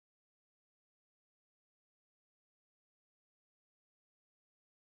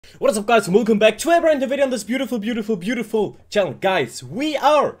What is up, guys, and welcome back to a brand new video on this beautiful channel. Guys, we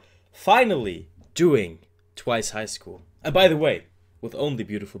are finally doing Twice High School. And by the way, with only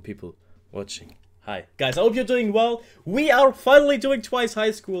beautiful people watching. Hi. Guys, I hope you're doing well. We are finally doing Twice High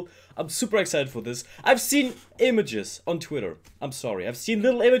School. I'm super excited for this. I've seen images on Twitter. I'm sorry. I've seen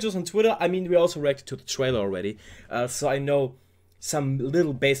little images on Twitter. I mean, we also reacted to the trailer already. So I know some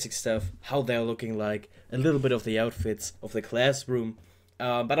little basic stuff, how they're looking like, a little bit of the outfits of the classroom.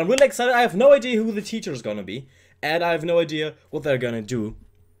 But I'm really excited. I have no idea who the teacher is gonna be. And I have no idea what they're gonna do.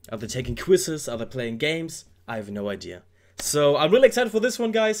 Are they taking quizzes? Are they playing games? I have no idea. So I'm really excited for this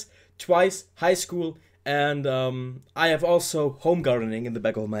one, guys. Twice High School. And I have also home gardening in the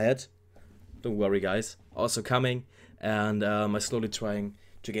back of my head. Don't worry, guys. Also coming. And I'm slowly trying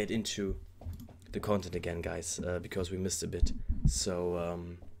to get into the content again, guys. Because we missed a bit. So,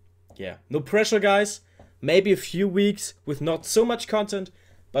 yeah. No pressure, guys. Maybe a few weeks with not so much content,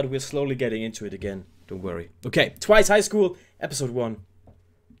 but we're slowly getting into it again. Don't worry. Okay, Twice High School, episode 1.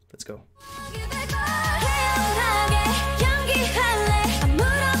 Let's go.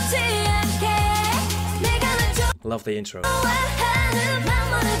 Love the intro.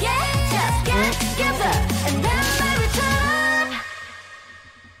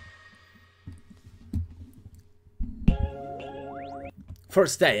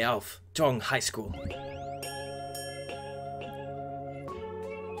 First day of TDOONG High School.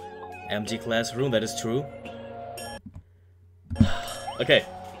 Empty classroom, that is true. Okay.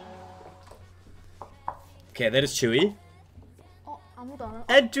 Okay, that is Chewy.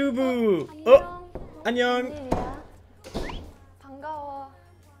 And Dubu. Oh, 안녕. 반가워.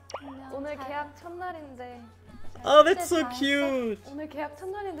 오늘 계약 첫날인데. Oh, that's so cute. 오늘 계약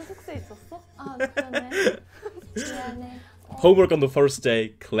첫날인데 숙소에 있었어? 아, 그러네. 미안해. Homework on the first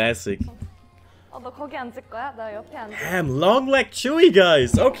day, classic. 너 거기 앉을 거야? 나 옆에 앉을. Damn, long leg Chewy,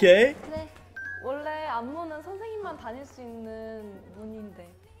 guys. Okay. 그래. 원래 안무는 선생님만 다닐 수 있는 문인데.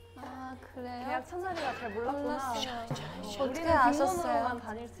 아, 그래요? 계약 첫날이라 잘 몰랐구나. 어떻게 아셨어요? 뒷문으로만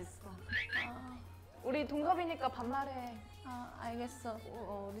다닐 수 있어. 우리 동갑이니까 반말해. 아, 알겠어.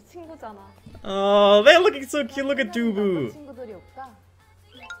 우리 친구잖아. Oh, they're looking so cute. Look at Dubu. 친구들이 올까?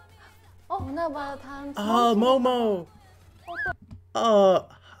 오나 봐요. 다음 주. Oh, Momo.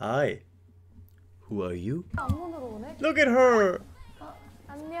 Hi. Who are you? 안문으로 오네? Look at her.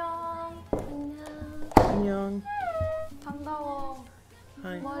 안녕. 안녕. 안녕. 반가워.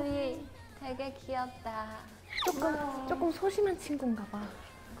 Hi. 머리 되게 귀엽다. 조금 소심한 친구인가 봐.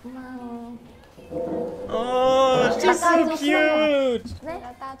 고마워. Oh, she's so cute. 네?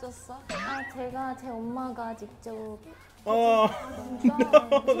 내가 따줬어? 아, 제가 제 엄마가 직접. Oh,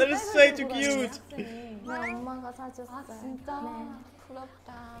 no, that is way too cute. 네, 엄마가 사줬어요. 아, 진짜? 네.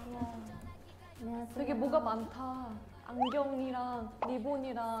 부럽다. 안녕하세요. 되게 뭐가 많다. 안경이랑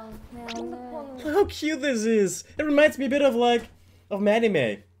리본이랑 네, 핸드폰. How cute this is. It reminds me a bit of of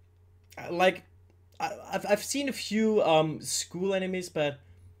anime. Like, I've seen a few school animes, but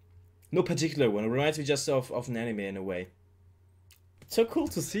no particular one. It reminds me just of an anime in a way. It's so cool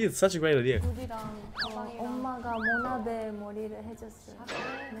to see. It's such a great idea. 물이랑 가방이랑. 엄마가 모나벨 머리를 해줬어요.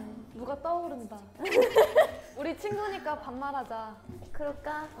 네. 누가 떠오른다. 우리 친구니까 반말하자.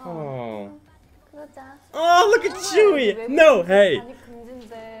 그럴까? Oh. 그러자. Oh, look at Chewy. No, hey. 아니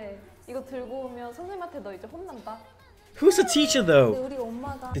금지인데 이거 들고 오면 선생님한테 너 이제 혼난다. Who's the teacher though? 우리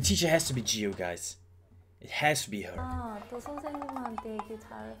엄마가. The teacher has to be Gio, guys. It has to be her. 아, 또 선생님한테 얘기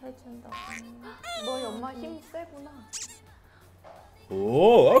잘 해준다고. 너희 엄마 힘 세구나.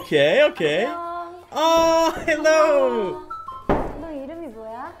 Oh, okay. 안녕. Oh, hello. 너 이름이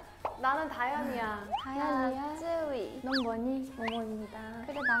뭐야? 나는 다현이야. 다현이야? 쯔위. 넌 뭐니? 모모입니다.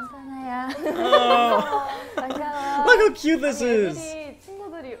 그래, 난 사나야. Oh. 반가워. Look how cute this is. 애들이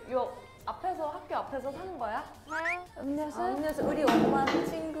친구들이 요 앞에서 학교 앞에서 사는 거야? 음료수? 음료수. 우리 엄마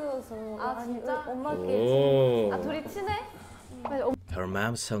친구여서. 아, 진짜? 엄마끼리 Oh. 아 둘이 친해? Her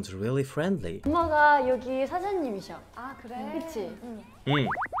mom sounds really friendly. 엄마가 여기 사장님이셔. 아 그래? 그치? 응.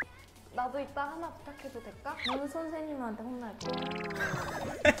 나도 이따 하나 부탁해도 될까? 너는 선생님한테 혼날 거야.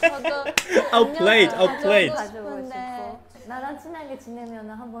 Outplayed. 가지고 있었어. 나랑 친하게 지내면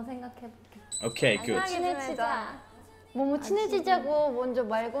한번 생각해볼게. Okay, good. 친해지자. 뭐뭐 친해지자고 먼저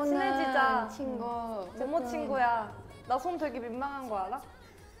말고는 친해지자. 친구. 모모 친구야. 나 손 되게 민망한 거 알아?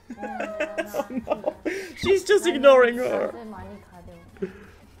 She's just ignoring her. 많이 가려.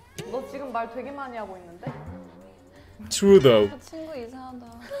 너 지금 말 되게 많이 하고 있는데? True though. 친구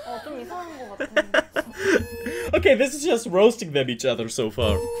이상하다. 좀 이상한 거 같은데. Okay, this is just roasting them each other so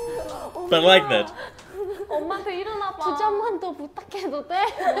far. But I like that. 엄마한테 일어나 봐. 9점만 더 부탁해도 돼?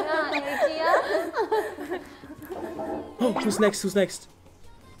 뭐야, 애기야? Oh, who's next?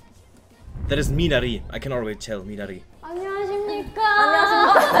 That is Minari. I can already tell Minari. 안녕하십니까.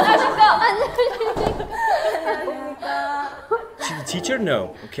 She's a teacher?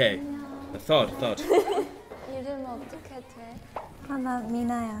 No. Okay. I thought. 이름 어떻게 돼? 나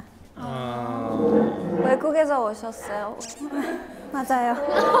미나야. 외국에서 오셨어요? 맞아요.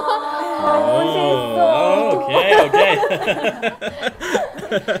 Okay.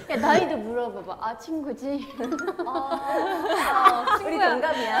 야, 나이도 물어봐봐. 아, 친구지? 우리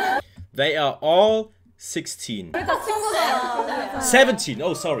동갑이야. They are all 16. 그러니까 친구잖아. 17.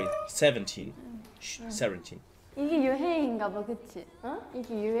 Oh, sorry. 17. 17. 이게 유행인가 봐, 그치? 어?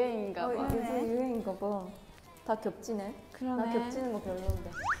 이게 유행인가 봐. 요새 유행인가 봐. 다 겹치네. 그러네. 나 겹치는 거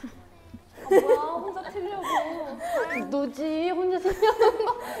별로인데. 뭐야, 혼자 틀려고. 너지, 혼자 틀려는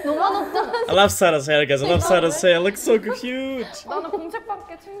거. 너만 없잖아. I love Sarah's hair, guys. I love Sarah's hair. It looks so cute. 나는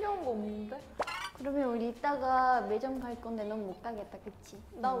공책밖에 챙겨온 거 없는데. 그러면 우리 이따가 매점 갈 건데 넌 못 가겠다, 그치?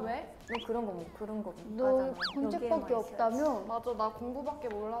 나 왜? 너 그런 거 너 공책밖에 없다며? 맞아, 나 공부밖에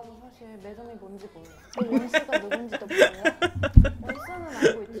몰라서 사실 매점이 뭔지 몰라. 너 원수가 누군지도 몰라? 원수는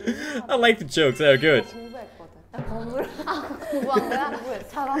알고 있지. I like the jokes. They're good. 공부했거든. 공부한 거야?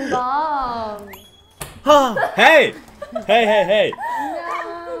 잘한다. Hey! Hey!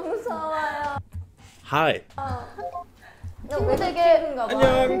 무서워요. Hi. 친구 되게 안녕.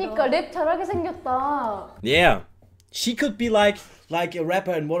 그러니까 랩 잘하게 생겼다. Yeah. She could be like a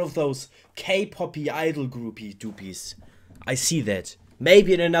rapper in one of those K-poppy idol groupie doopies. I see that.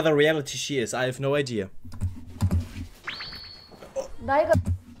 Maybe in another reality she is. I have no idea. 나이가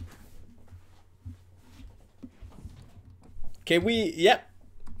Okay, yeah.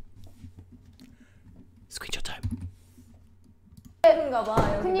 Screenshot time.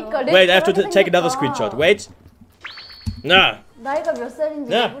 그러니까 랩 Wait, I have to 잘하게 take another 생겼다. screenshot. Wait. Nah. 나이가 몇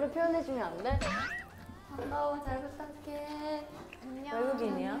살인지 야. 입으로 표현해주면 안 돼? 반가워, 잘 부탁해. 안녕.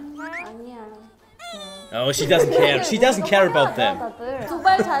 외국인이야? 아니야. Oh, she doesn't care. She doesn't care about them. 다들.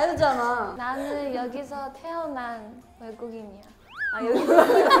 두발 자유잖아. 나는 여기서 태어난 외국인이야. 아 여기서.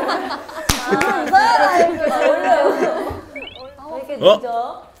 아 이거야 이거 원래. 왜 이렇게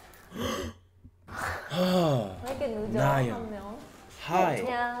늦어? 왜 이렇게 늦어? 나야. 한 명. Hi.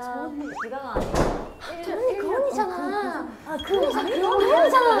 그냥 지각 아니야. 언니 그 언니잖아. 아 그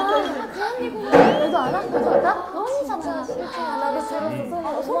언니잖아. 그 언니구나. 너도 알아? 너도 알아? 그 언니잖아. 진짜 나도 들었어.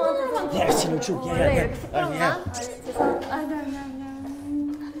 소문만 Yeah, she knows too. Yeah.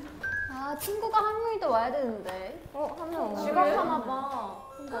 아 친구가 한 명이 더 와야 되는데. 한 명. 지각하나 봐.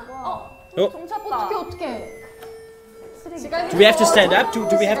 종쳤다. 어떻게? Do we have to stand up? Do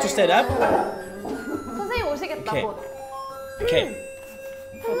we have to stand up? 선생님 오시겠다. Okay. 곧. Okay.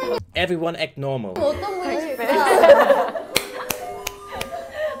 Everyone act normal. 어떤 분이실까?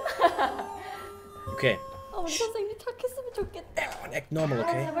 Okay. 우리 선생님 착했으면 좋겠다. Everyone act normal,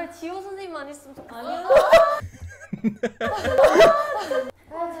 okay? 제발 지호 선생님만 있으면 좋겠다. 아니야.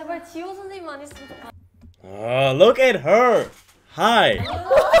 제발 지호 선생님만 있으면 좋겠다. Oh, look at her. Hi.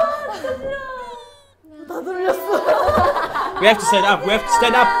 다 돌렸어. We have to stand up. We have to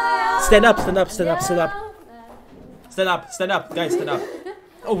stand up. Stand up. Stand up. Stand up. Stand up. Stand up. Stand up. Guys, stand up.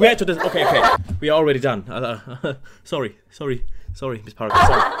 Oh, we have to. Okay. We are already done. Sorry, Miss Parker.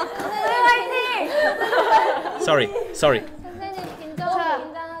 Sorry. 선생님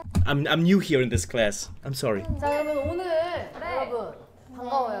긴장. I'm new here in this class. I'm sorry. 자 그러면 오늘 여러분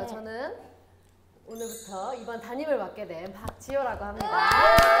반가워요. 저는 오늘부터 이번 담임을 맡게 된 박지효라고 합니다.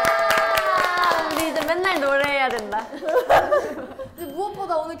 우리 이제 맨날 노래해야 된다. 근데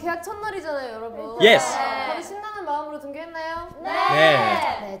무엇보다 오늘 계약 첫날이잖아요, 여러분. Yes. 다들 신나는 마음으로 등교했나요?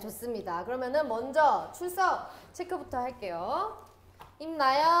 네. 네, 좋습니다. 그러면은 먼저 출석 체크부터 할게요.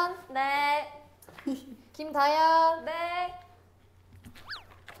 임나연, 네. 김다연, 네.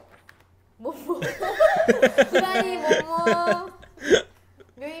 모모, 기라이 모모,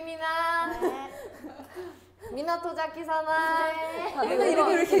 묘이미나, 미나토 자키사나.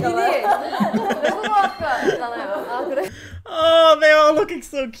 이렇게 기니? 외국어 학교 아니잖아요. 아 그래? Oh, they're all looking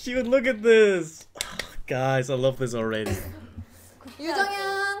so cute. Look at this. Guys, I love this already.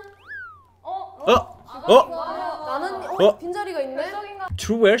 유정현. 나는 빈자리가 있네.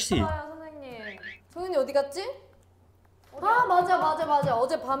 True, where is she? 선생님. 소윤이 어디 갔지? 아 맞아.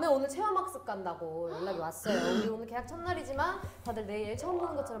 어젯밤에 오늘 체험학습 간다고 연락이 왔어요. 우리 오늘 계약 첫날이지만 다들 내일 처음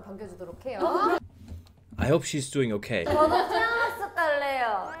보는 것처럼 반겨주도록 해요. I hope she's doing okay. 저도 태어났어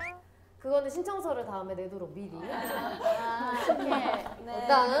갈래요. 그거는 신청서를 다음에 내도록 미리. 오케이.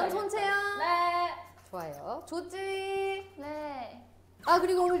 다음 손채연. 네. 좋아요. 조지. 네. 아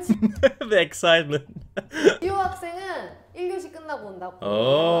그리고 오늘 The excitement. 지효 학생은 1교시 끝나고 온다고.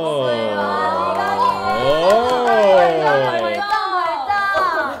 Oh. 벌써.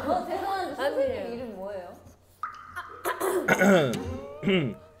 아,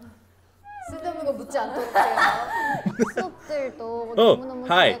 않도록 해요. 수업들도 Oh, 너무너무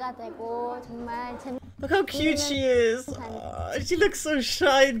hi. 기대가 되고 정말 Look how cute she is. Aw, she looks so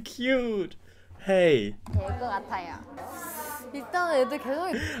shy and cute. Hey. 재밌을 것 같아요. 일단 애들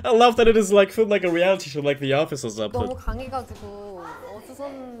개성이 I love that it is like filmed like a reality show, like The Office or 너무 something. 강해가지고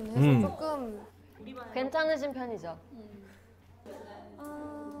어수선해서 조금 괜찮으신 편이죠?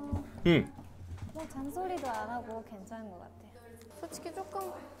 뭐 잔소리도 안 하고 괜찮은 것 같아요. 솔직히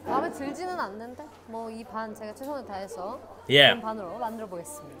조금 마음에 들지는 않는데 뭐 이 반 제가 최선을 다해서 Yeah. 그런 반으로 만들어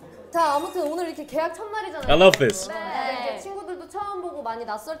보겠습니다. 자 아무튼 오늘 이렇게 계약 첫날이잖아요. I love this. 네. 이제 친구들도 처음 보고 많이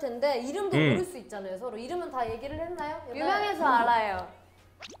낯설 텐데 이름도 모를 수 있잖아요. 서로 이름은 다 얘기를 했나요? 유명해서 알아요.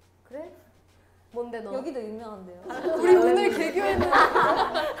 그래? 뭔데 너? 여기도 유명한데요. 우리 오늘 개교했는데.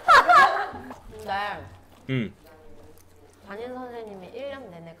 네. 담임 선생님이 1년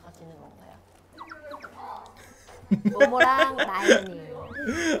내내 가지는 건가요? 모모랑 나연이.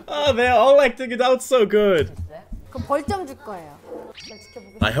 Oh, they're all acting it out so good. 그럼 벌점 줄 거예요. 잘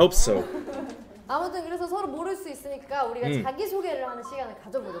지켜보겠습니다. I hope so. 아무튼 그래서 서로 모를 수 있으니까 우리가 자기 소개를 하는 시간을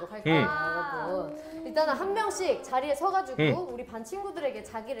가져보도록 할게요, 여러분. 일단은 한 명씩 자리에 서가지고 우리 반 친구들에게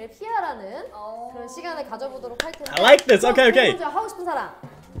자기를 피하라는 그런 시간을 가져보도록 할 텐데. I like this. Okay, okay. 먼저 하고 싶은 사람.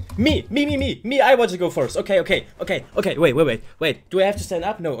 Me. I want to go first. Okay. Wait. Do I have to stand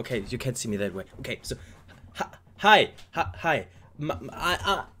up? No. Okay, you can't see me that way. Okay. So, hi. Hi.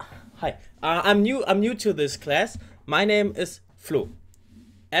 Hi. I'm new to this class. My name is Flo.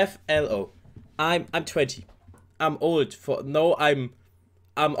 Flo. I'm 20. I'm old for no. I'm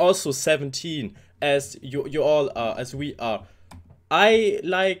also 17 as you all are, as we are. I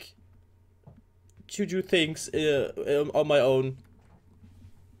like to do things on my own.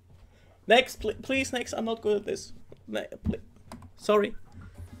 Next, please. Next, I'm not good at this. Sorry.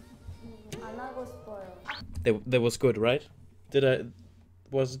 안 하고 싶어요. That was good, right? Did I?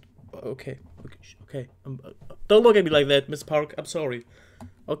 Was it okay? Okay. Don't look at me like that, Miss Park. I'm sorry.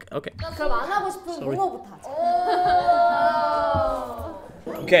 Okay. 그럼 안 하고 싶은 Sorry. 모모부터 하자.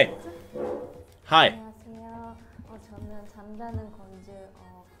 Okay. Hi. 안녕하세요. 저는 잠자는 건줄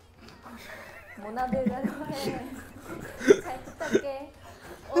모나들라고 해요. 잘 부탁해.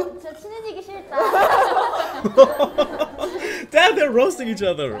 저 친해지기 싫다. Damn, they're roasting each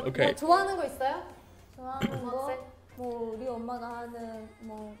other. Okay. 뭐 좋아하는 거 있어요? 좋아하는 거? 뭐 우리 엄마가 하는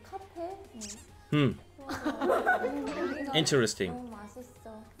뭐 카페? Interesting. 너무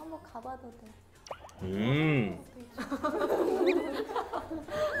맛있어. 한번 가봐도 돼.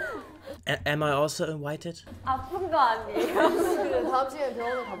 Am I also invited? 아픈 거 아니에요? 그래, 다음 시간에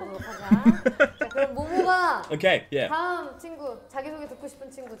병원을 가보도록 하자. 자, 그럼 모모가 Okay. Yeah. 다음 친구 자기소개 듣고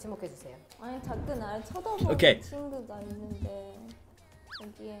싶은 친구 지목해 주세요. 아니 자꾸 나를 쳐다보는 오케이. 친구가 있는데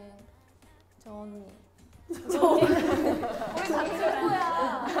여기에 저 언니.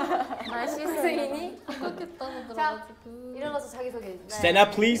 학생이니? 좋겠다고 자, 일어나서 자기소개 해주세요. Stand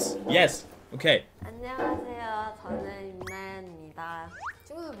up, please. Yes. Okay. 안녕하세요. 저는 윤나연입니다.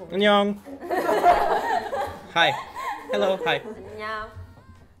 친구들 보고. 안녕. Hi. Hello. Hi. 안녕.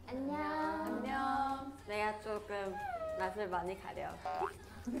 안녕. 내가 조금 낯을 많이 가려.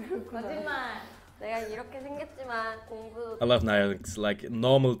 거짓말. 내가 이렇게 생겼지만 공부 I love Niall's like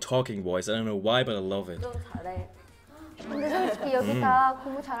normal talking voice. I don't know why, but I love it. 좀 잘해. 근데 솔직히 여기 다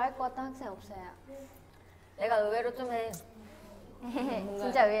공부 잘할 것 같은 학생 없어요. 내가 의외로 좀 해.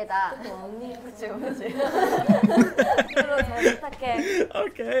 진짜 의외다. 언니 그치. 앞으로 잘 부탁해.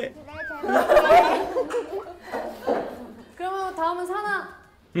 Okay. 네, 잘 볼게. 그러면 다음은 사나.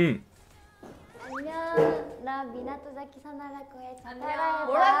 안녕. 나 미나토자키 사나라고 해. 따라해봐.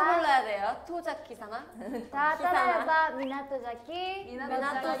 뭐라고 불러야 돼요? 토자키 사나? 자, 따라해봐. 미나토자키.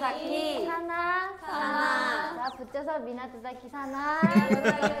 미나토자키. 사나. 사나. 자, 붙여서 미나토자키 사나.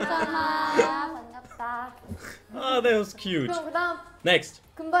 사나. 반갑다. Oh, that was cute. 그럼 그다음 Next.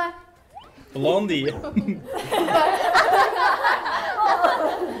 금발. Blondie.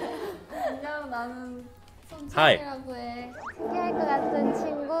 안녕. 나는 Hi. 손찬이라고 해. 신기할 것 같은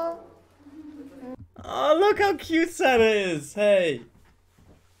친구. Oh, look how cute Sana is. Hey.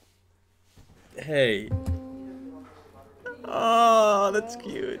 Oh, that's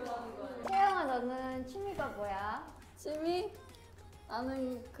cute. 태영아, 너는 취미가 뭐야? 취미?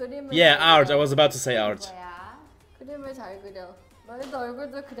 나는 그림을 Yeah, 잘 art. I 그려. was about to say art. 뭐야? 그림을 잘 그려. 너희도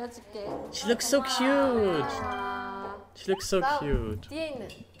얼굴도 그려줄게. She looks so cute. She looks so 다음 cute. 뒤에 있는.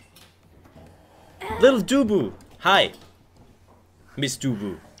 Little Dubu. Hi. Miss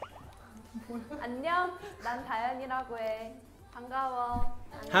Dubu. 안녕, 난 다현이라고 해. 반가워.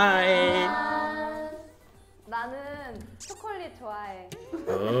 Hi. 나는 초콜릿 좋아해.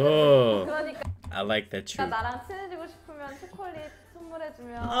 Oh. 그러니까 I like that too. 나랑 친해지고 싶으면 초콜릿 선물해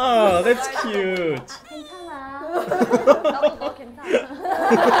해주면 Oh, that's cute. 괜찮아. 나도 너 괜찮아.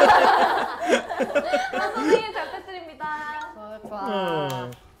 선생님 잘 부탁드립니다.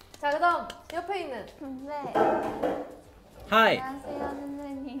 좋아. 자, 그다음 옆에 있는 네. Hi. 안녕하세요,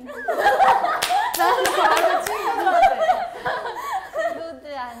 선생님.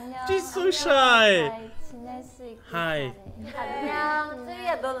 친구들 안녕. She's so shy. 잘 지낼 수 있길 Hi. 바래. 안녕.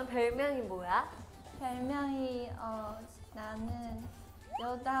 쯔이야, 너는 별명이 뭐야? 별명이 나는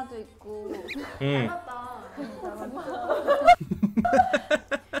여자도 있고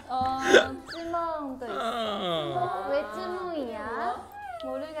찌멍도 있어. 왜 찌멍이야?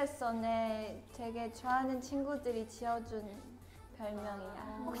 모르겠어. 내 되게 좋아하는 친구들이 지어준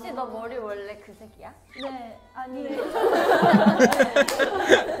별명이야. 혹시 너 머리 원래 그 색이야? 네, 아니.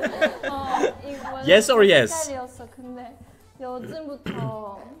 이거 원래 Yes or yes? 색깔이었어. 근데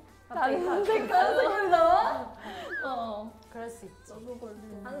요즘부터 다른 색깔이 나와? 그럴 수 있죠.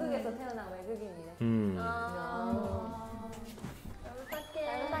 한국에서 태어난 외국인이래.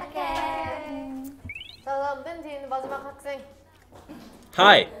 부탁해. 자, 그다음 맨 뒤에 있는 마지막 학생.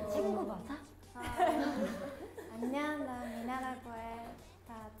 Hi. 친구 맞아? 안녕, 나 미나라고 해.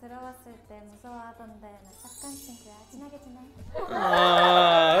 다 들어봤을 때 무서워하던데 나 착한 친구야. 친하게 지내.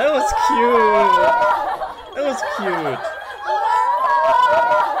 Ah, that was cute. That was cute.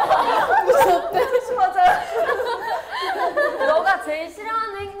 너가 제일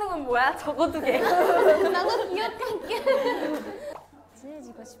싫어하는 행동은 뭐야? 적어두게. 나도 기억할게.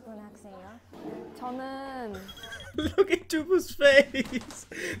 친해지고 싶은 학생이요? 저는 Look at Tubu's face.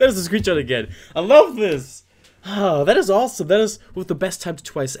 That is a screenshot again. I love this. Ah, that is awesome. That is with the best time to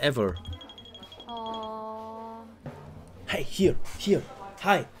twice ever. Hey, here.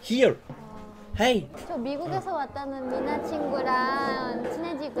 Hi, here. Hey. 저 미국에서 왔다는 미나 친구랑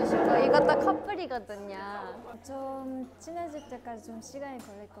친해지고 싶어. 이것도 커플이거든요. 좀 친해질 때까지 좀 시간이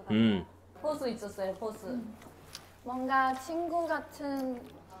걸릴 것 같아요. 포스 있었어요, 포스. 뭔가 친구 같지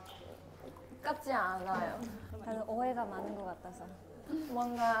않아요. 다들 오해가 많은 것 같아서.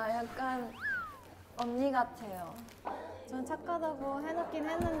 뭔가 약간 언니 같아요. 전 착하다고 해놓긴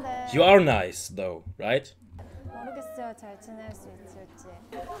했는데 You are nice, though, right? 모르겠어요. 잘 지낼 수 있을지.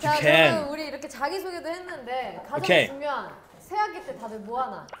 자, can. 저는 우리 이렇게 자기소개도 했는데 가장 Okay. 중요한 새학기 때 다들 뭐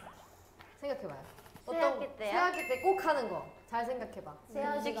하나 생각해봐요. 새학기 때요? 새학기 때 꼭 하는 거 잘 생각해봐.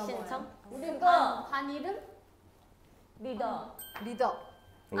 음식 신청? 우리 반 이름? 리더. 리더.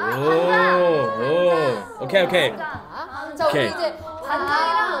 Oh. Okay. 자, 오케이. 우리 이제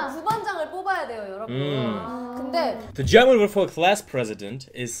반장이랑 부반장을 뽑아야 돼요, 여러분. 근데 The German word for class president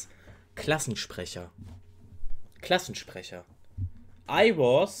is Klassensprecher. Klassensprecher. I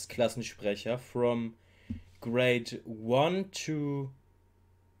was Klassensprecher from grade 1 to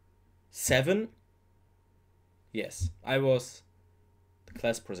 7. Yes, I was the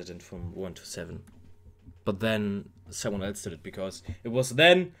class president from 1 to 7. But then someone else did it because it was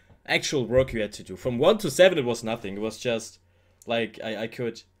then actual work you had to do. From 1 to 7 it was nothing. It was just like I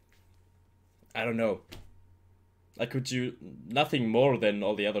could, I don't know. I could do nothing more than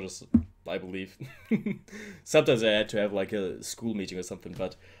all the others, I believe. Sometimes I had to have like a school meeting or something,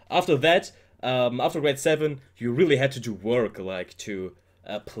 but after that, after grade 7, you really had to do work, like to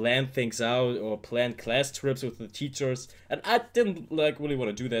plan things out or plan class trips with the teachers, and I didn't like really want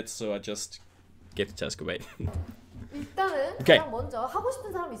to do that, so I just gave the task away. 일단은 오케이. 가장 먼저 하고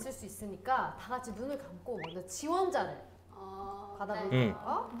싶은 사람이 있을 수 있으니까 다 같이 눈을 감고 먼저 지원자를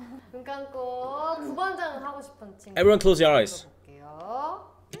받아볼게요. 눈 감고 부반장은 하고 싶은 친구. Everyone close your eyes. 볼게요.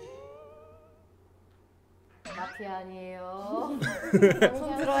 마피아 아니에요.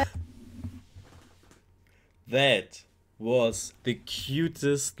 손 들어요. That was the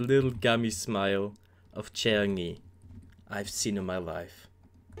cutest little gummy smile of Cheongi I've seen in my life.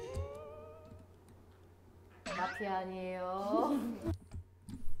 마피아 아니에요.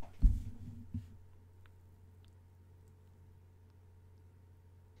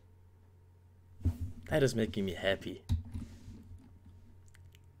 That is making me happy.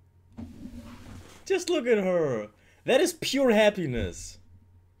 Just look at her. That is pure happiness.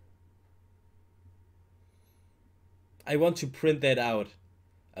 I want to print that out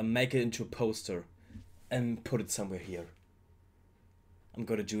and make it into a poster and put it somewhere here. I'm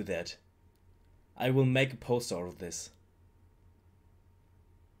gonna do that. I will make a poster out of this.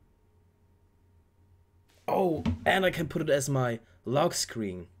 Oh, and I can put it as my lock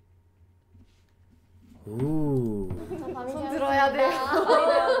screen. Ooh. 손 들어야 돼요.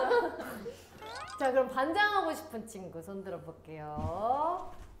 자, 그럼 반장하고 싶은 친구 손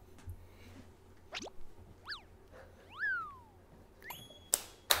들어볼게요.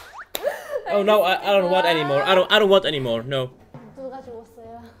 Oh no, I don't want anymore. I don't want anymore. No. 누가 좋아?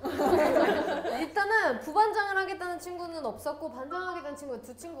 친구는 없었고 반장하게 된 친구가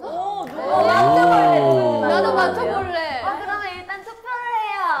 2친구가. 나도 맞춰볼래. 그러면 일단 투표를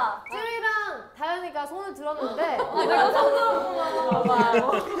해요. 쯔위랑 다현이가 손을 들었는데. 내가 손들었구나.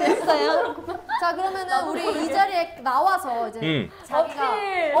 됐어요? 자 그러면은 우리 이 자리에 나와서 이제 자기가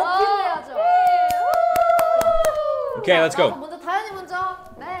어필. 어필해야죠. Okay, let's go. 먼저 다현이 먼저.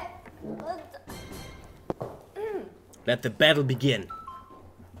 네. Let the battle begin.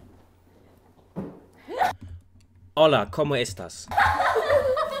 Hola, ¿cómo estás?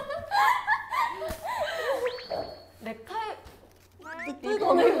 넥타이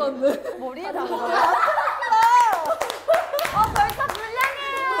머리에 담은 거야? 벌써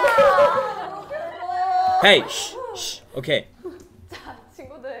불량해요. Hey, shh, shh. Okay.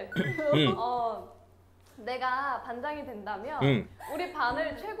 친구들. 음. 내가 반장이 된다면 음. 우리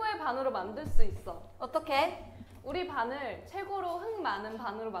반을 최고의 반으로 만들 수 있어. 어떻게? 우리 반을 최고로 흥 많은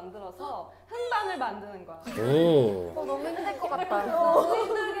반으로 만들어서 흥반을 만드는 거야. 오. 너무 힘들 것 같다. 너무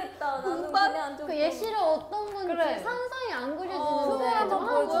힘들겠다. 나는 그냥 좀. 그 예시를 어떤 건지 그래. 상상이 안 그려지는데. 그거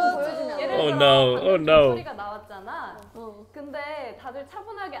한번 보여주면. 예를 Oh 들어 no, 방금 oh no. 소리가 나왔잖아. 근데 다들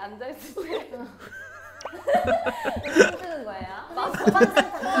차분하게 앉아 있을 때 힘드는 거예요? 그치?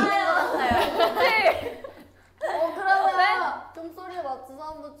 그러면 좀 소리에 맞춰서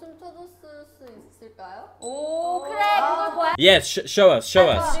한번 춤춰줬을 수 있을까요? 오 그래 그걸 보여. Yes, show us, show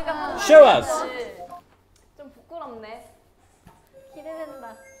us. 우리가 Show us. 좀 부끄럽네.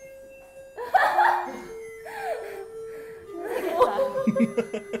 기대된다.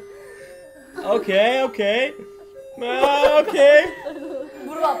 Okay, okay. Okay.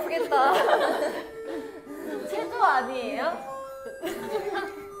 무릎 아프겠다. 체조 아니에요?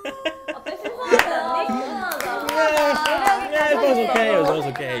 어때? 신선하지 않니? Yeah, it was okay. It was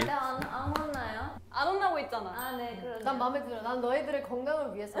okay. 안 혼나요? 안 혼나고 있잖아. 아 네 그러네. 난 마음에 들어. 난 너희들의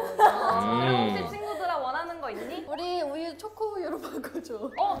건강을 위해서. 그럼 혹시 친구들아 원하는 거 있니? 우리 우유 초코 우유로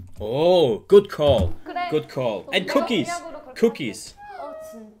바꿔줘. Oh, good call. 그래. Good call. And 내가 cookies. 공약으로 그렇게 Cookies.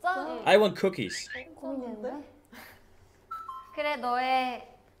 진짜? I want cookies. 고민되는데? 그래 너의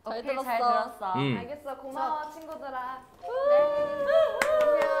잘 어필 잘 들었어. 들었어. 알겠어. 고마워 친구들아.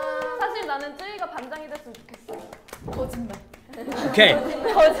 사실 나는 쯔이가 반장이 됐으면 좋겠어. Okay.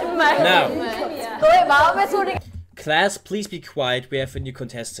 거짓말. Now, 너의 마음의 소리가 class, please be quiet. We have a new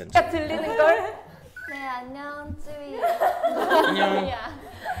contestant. 들리는 걸? 네 안녕 쯔위. 안녕.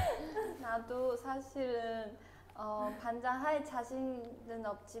 나도 사실은 반장 할 자신은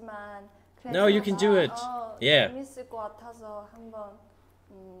없지만 그래도 No, you can do it. Yeah. 재밌을 것 같아서 한번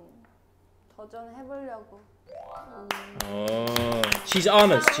도전해보려고. Oh, she's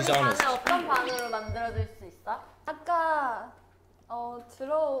honest. She's honest. 어떤 반으로 만들어줄 수 있어? 아까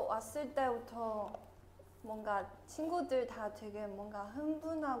들어왔을 때부터 뭔가 친구들 다 되게 뭔가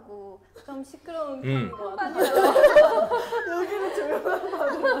흥분하고 좀 시끄러운 편인 것 같아요.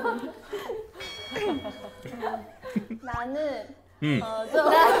 나는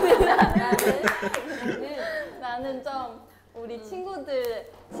나는 좀 우리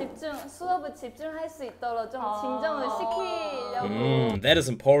친구들 수업을 집중할 수 있도록 좀 진정을 시키려고. That is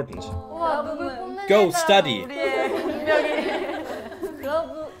important. 우와 누굴 뽐내냐. Go study.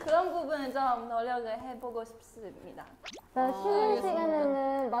 그런 부분을 좀 노력을 해보고 싶습니다. 나 쉬는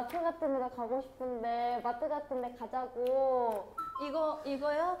시간에는 마트 같은 데 가고 싶은데 마트 같은 데 가자고.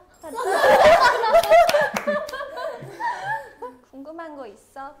 이거요? 궁금한 거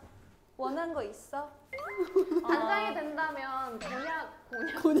있어? 원한 거 있어? 반장이 된다면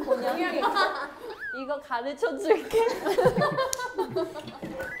공약이 이거 가르쳐 줄게.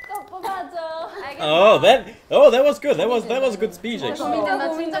 또 뽑아줘. that was good. That was a good speech actually. 나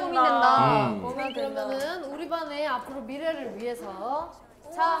진짜 고민된다. 음. 그러면은 우리 반의 앞으로 미래를 위해서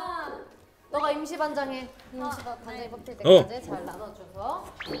자 너가 임시 반장해. 임시 반장이 뽑힐 때까지 잘 나눠줘서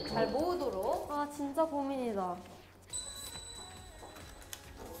잘 모으도록. 아 진짜 고민이다.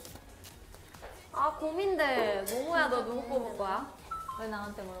 아 고민돼. 모모야 너 누구 뽑을 거야? 왜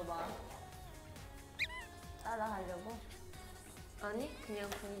나한테 물어봐? 따라하려고? 아니 그냥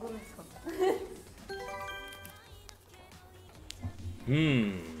궁금해서.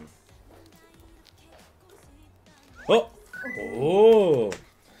 Oh.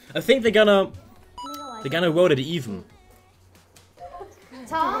 I think they're gonna vote it even.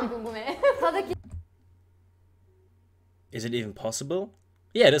 자 궁금해. 다들 Is it even possible?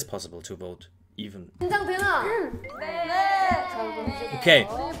 Yeah, it is possible to vote even. 긴장되나? Okay,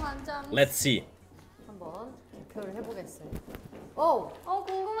 우리 반장. let's see. 한번 발표를 해보겠어요. 오,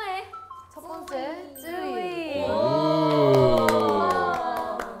 궁금해. 첫 번째 쯔위.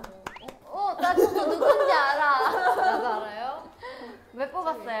 나 저거 누군지 알아. 나도 알아요. 왜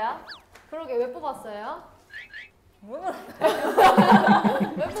뽑았어요? 그러게 왜 뽑았어요?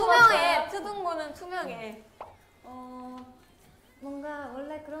 뭔가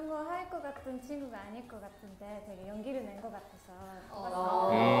원래 그런 거 할 것 같은 친구가 아닐 것 같은데 되게 용기를 낸 것 같아서.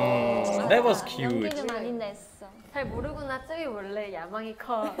 That was cute. 용기를 많이 냈어. 잘 모르구나. 쯔위 원래 야망이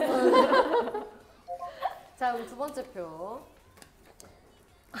커. 자, 우리 두 번째 표.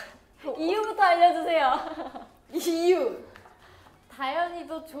 이유부터 알려주세요. 이유.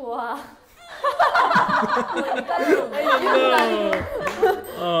 다현이도 좋아.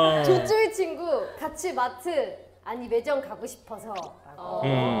 조쯔위 친구 같이 마트 아니 매점 가고 싶어서.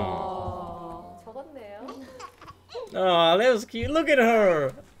 적었네요. Oh, that was cute. Look at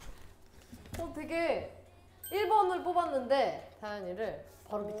her. 되게 1번을 뽑았는데 다현이를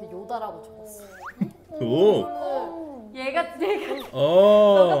바로 밑에 요다라고 적었어. 오. 얘가 너가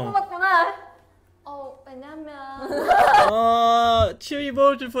Oh. 뽑았구나. 왜냐면 She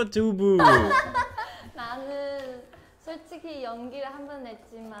voted for Dubu. 나는 솔직히 연기를 한 번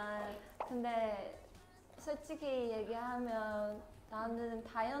냈지만 근데 솔직히 얘기하면 나는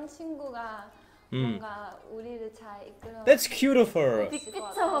다현 친구가 뭔가 우리를 잘 이끌어. That's cute of her.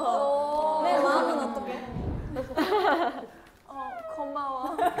 그쵸? 내 마음은 어떻게?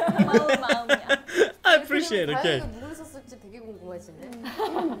 고마워. 마음이야. I appreciate it. Okay. 다현이가 누굴 썼을지 되게 궁금해지네.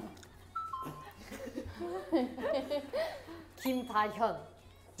 김다현,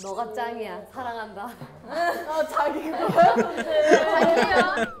 너가 짱이야, 사랑한다.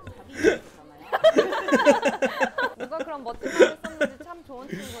 누가 그런 멋진 말을 썼는지 참 좋은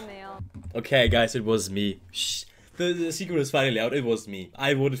친구네요. Okay, guys, it was me. Shh. The secret is finally out. It was me.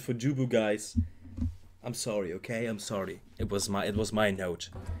 I voted for Dubu, guys. I'm sorry. Okay, I'm sorry. It was my note.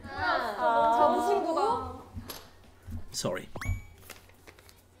 전 친구가 Sorry.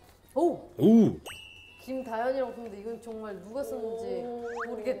 오, Ooh. 김다현이라고 썼는데 이건 정말 누가 썼는지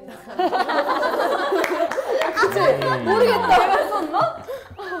모르겠다.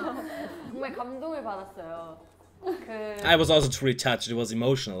 정말 감동을 받았어요. I was also truly touched. It was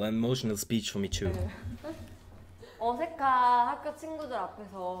emotional, an emotional speech for me too. 어색한 학교 친구들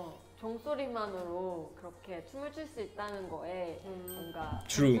앞에서 종소리만으로 그렇게 춤을 출 수 있다는 거에 뭔가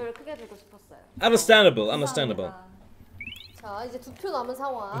True. 점수를 크게 주고 싶었어요. Understandable. Understandable. 자, 이제 두 표 남은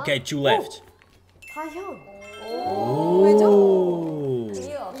상황. Okay, two left. 다현. 왜죠?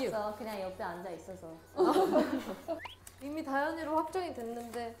 이유 없어. 그냥 옆에 앉아 있어서. 이미 다현이로 확정이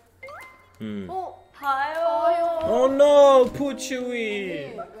됐는데. 다요. Oh no, poor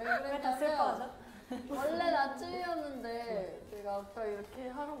Chewy. 다 슬퍼하죠? 원래 나 쯔이였는데 내가 아까 이렇게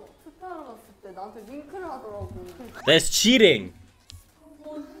하러 투표하러 갔을 때 나한테 윙크를 하더라고. That's cheating.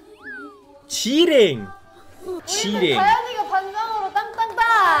 Cheating. Cheating. 다현이가 반장으로 땅땅땅.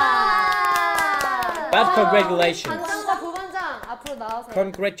 But congratulations. 반장과 부반장 앞으로 나와서.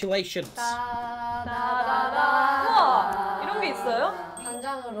 Congratulations. 우와, 이런 게 있어요?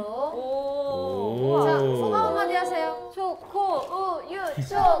 반장으로. 오. 자, 소감 한마디 하세요. 초코 우유,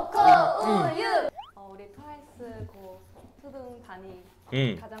 초코 우유. 우리 트와이스 TDOONG 단이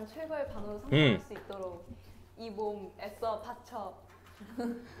음. 가장 최고의 반으로 성공할 수 있도록 이 몸 애써 바쳐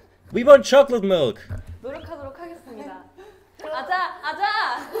We want chocolate milk. 노력하도록 하겠습니다.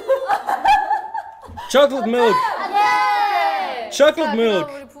 아자. Chocolate milk. 예. Chocolate 자, milk.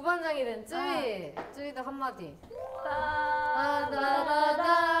 그럼 우리 부반장이 된 쯔이. 쯔이도 한마디.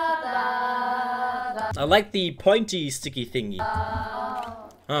 I like the pointy sticky thingy.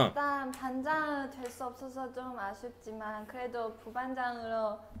 일단 반장은 될 수 없어서 좀 아쉽지만 그래도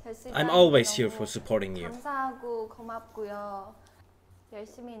부반장으로 될 수 있다는 I'm always 게 here 너무 for supporting you. 감사하고 고맙고요.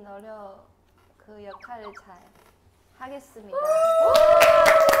 열심히 노력 그 역할을 잘 하겠습니다. 하나,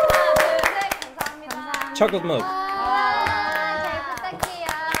 둘, 셋, 감사합니다. Chocolate milk. 잘 부탁해요.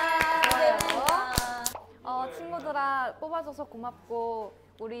 친구들아 뽑아줘서 고맙고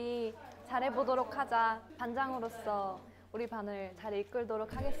우리 잘해보도록 하자. 반장으로서 우리 반을 잘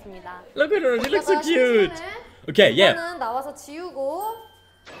이끌도록 하겠습니다. Look at her. She looks so cute. Okay, yeah. 이거는 나와서 지우고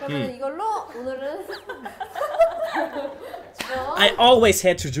그러면 이걸로 오늘은 I always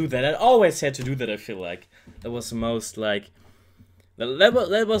had to do that. I always had to do that. I feel like that was the most like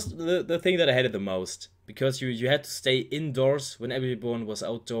that was the thing that I hated the most because you had to stay indoors when everyone was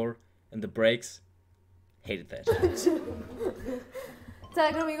outdoor and the breaks. Hated that. 자,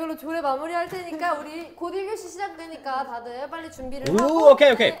 그럼 이걸로 조례 마무리할 테니까 우리 곧 1교시 시작되니까 다들 빨리 준비를 오, 하고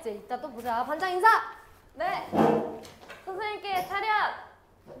오케이, 오케이. 이제 이따 또 보자. 반장 인사! 네. 선생님께 차렷.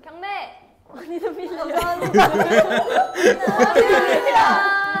 경례.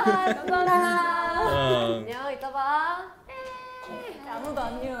 안녕, 이따 봐. 아무도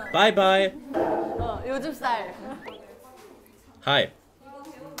안 이어. Bye bye. 요즘 쌀. Hi.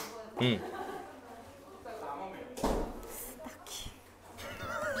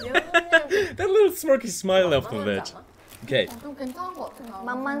 That little smirky smile after that. Okay. 좀 괜찮은 것 같아.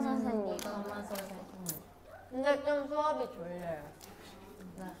 만만 선생님. 근데 좀 수업이 졸려요.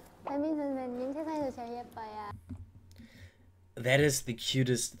 혜민 선생님 세상에서 제일 예뻐요. That is the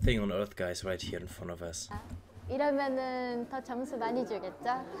cutest thing on earth, guys, right here in front of us. 이러면은 더 점수 많이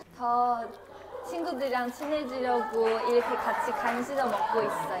주겠죠? 더 친구들이랑 친해지려고 이렇게 같이 간식을 먹고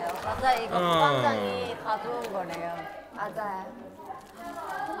있어요. 맞아, 이거 부반장이 다 좋은 거래요. 맞아요.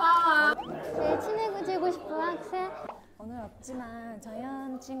 제일 친해지고 싶은 학생? 오늘 없지만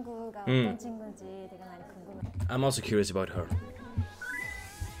정연 친구가 어떤 친구인지 되게 많이 궁금해요. I'm also curious about her.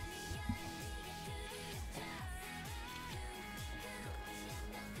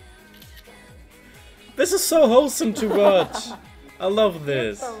 This is so wholesome to watch. I love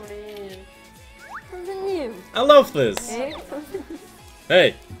this. 선생님. I love this.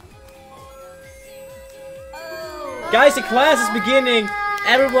 Hey. Guys, the class is beginning.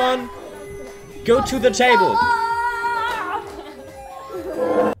 Everyone, go to the table.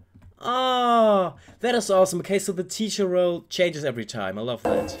 Ah, that is awesome. Okay, so the teacher role changes every time. I love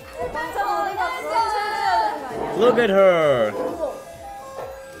that. Look at her.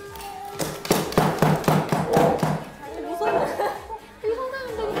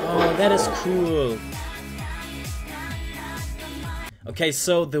 Oh, that is cool. Okay,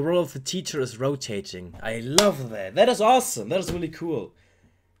 so the role of the teacher is rotating. I love that. That is awesome. That is really cool.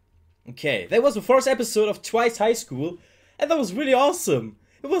 Okay, that was the first episode of Twice High School, and that was really awesome.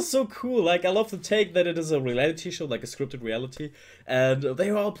 It was so cool. Like, I love the take that it is a reality show, like a scripted reality, and they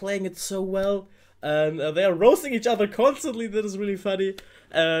are all playing it so well, and they are roasting each other constantly. That is really funny,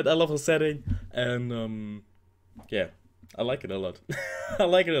 and I love the setting, and yeah. I like it a lot. I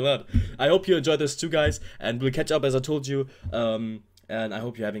like it a lot. I hope you enjoyed this too, guys, and we'll catch up as I told you. And I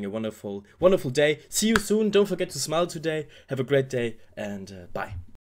hope you're having a wonderful, wonderful day. See you soon. Don't forget to smile today. Have a great day, and bye.